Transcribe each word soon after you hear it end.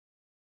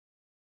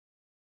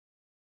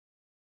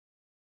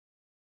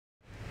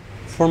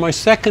For my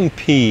second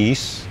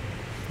piece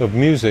of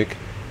music,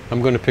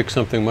 I'm going to pick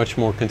something much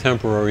more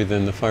contemporary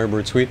than the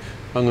Firebird Suite.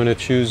 I'm going to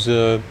choose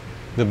the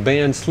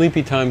band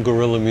Sleepytime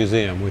Gorilla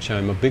Museum, which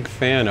I'm a big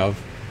fan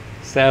of.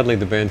 Sadly,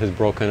 the band has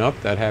broken up.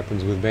 That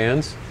happens with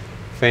bands.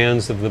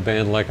 Fans of the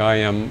band like I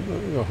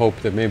am hope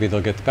that maybe they'll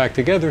get back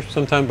together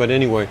sometime, but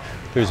anyway,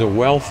 there's a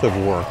wealth of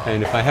work,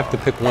 and if I have to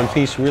pick one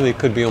piece, really it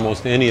could be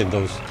almost any of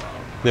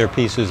their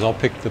pieces. I'll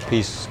pick the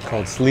piece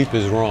called Sleep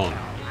is Wrong,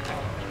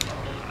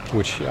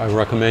 which I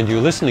recommend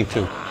you listening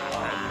to.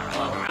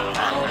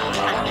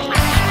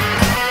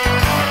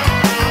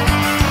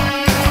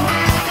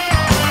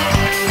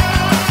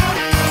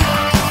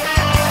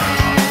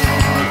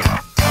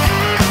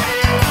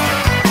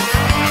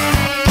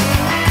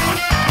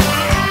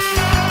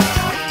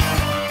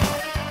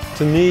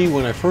 To me,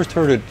 when I first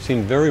heard it, it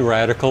seemed very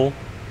radical,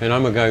 and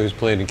I'm a guy who's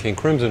played in King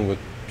Crimson with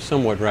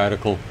somewhat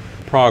radical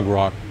prog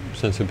rock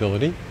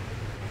sensibility.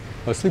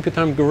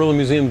 Sleepytime Gorilla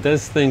Museum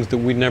does things that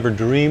we'd never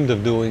dreamed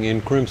of doing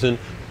in Crimson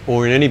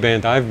or in any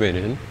band I've been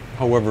in.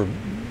 However,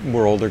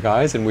 we're older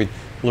guys and we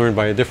learned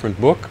by a different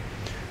book.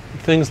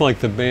 Things like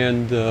the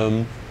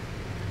band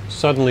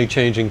suddenly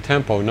changing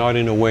tempo, not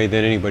in a way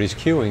that anybody's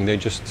cueing. They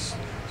just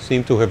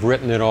seem to have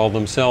written it all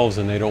themselves,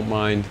 and they don't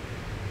mind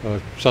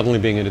suddenly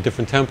being in a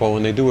different tempo,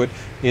 and they do it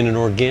in an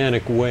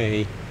organic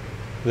way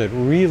that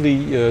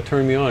really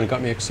turned me on and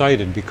got me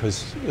excited,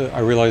 because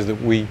I realized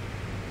that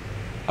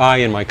I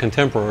and my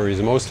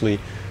contemporaries mostly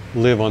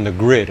live on the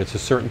grid. It's a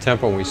certain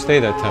tempo, and we stay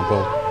that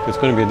tempo. If it's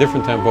going to be a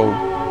different tempo,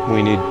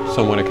 we need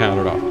someone to count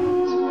it off.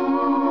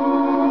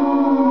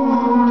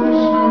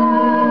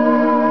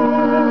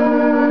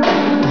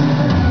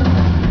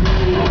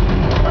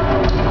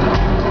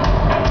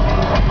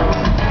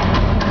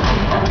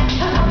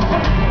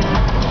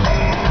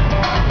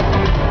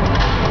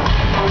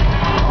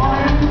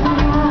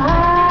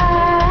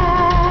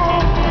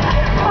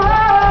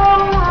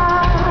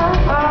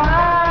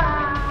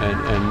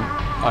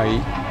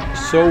 I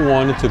so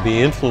wanted to be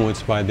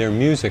influenced by their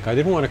music. I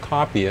didn't want to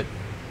copy it.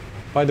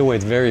 By the way,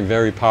 it's very,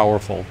 very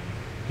powerful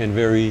and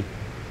very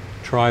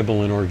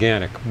tribal and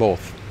organic,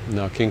 both.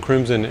 Now, King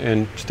Crimson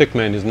and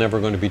Stickman is never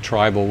going to be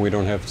tribal. We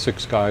don't have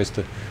 6 guys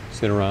to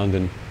sit around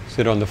and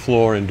sit on the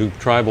floor and do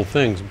tribal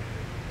things.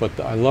 But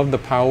I love the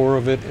power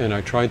of it, and I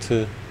tried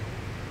to...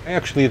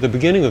 Actually, at the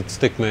beginning of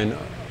Stickman,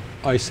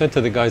 I said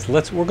to the guys,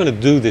 we're going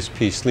to do this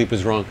piece, Sleep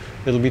is Wrong.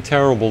 It'll be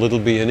terrible. It'll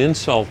be an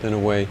insult, in a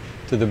way,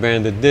 to the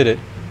band that did it.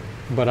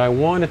 But I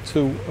wanted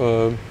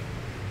to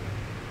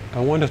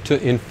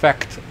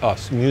infect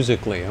us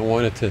musically. I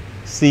wanted to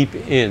seep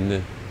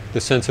in the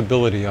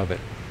sensibility of it.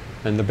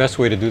 And the best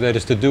way to do that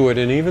is to do it,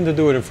 and even to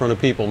do it in front of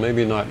people,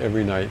 maybe not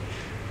every night,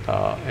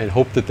 and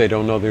hope that they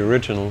don't know the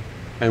original.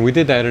 And we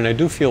did that, and I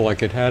do feel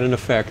like it had an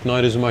effect,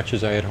 not as much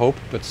as I had hoped,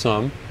 but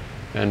some.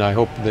 And I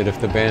hope that if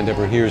the band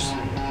ever hears,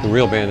 the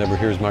real band ever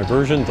hears my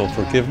version, they'll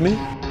forgive me.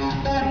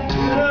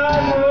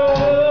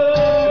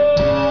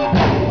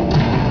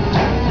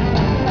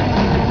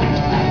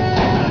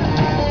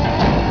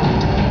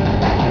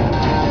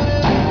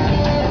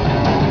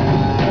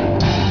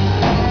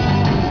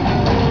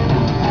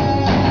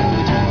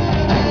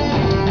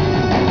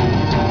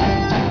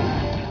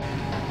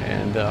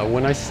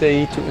 When I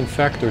say to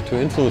infect or to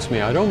influence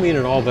me, I don't mean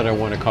at all that I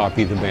want to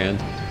copy the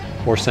band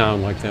or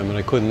sound like them, and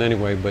I couldn't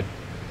anyway,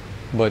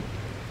 but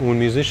when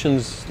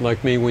musicians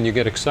like me, when you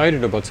get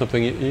excited about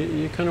something,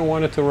 you kind of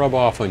want it to rub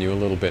off on you a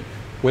little bit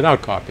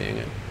without copying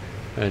it.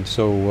 And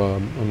so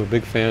I'm a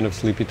big fan of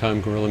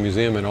Sleepytime Gorilla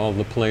Museum and all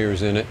the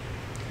players in it,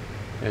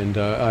 and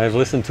I've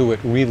listened to it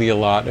really a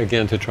lot,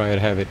 again, to try to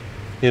have it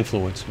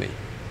influence me.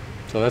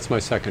 So that's my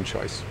second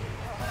choice.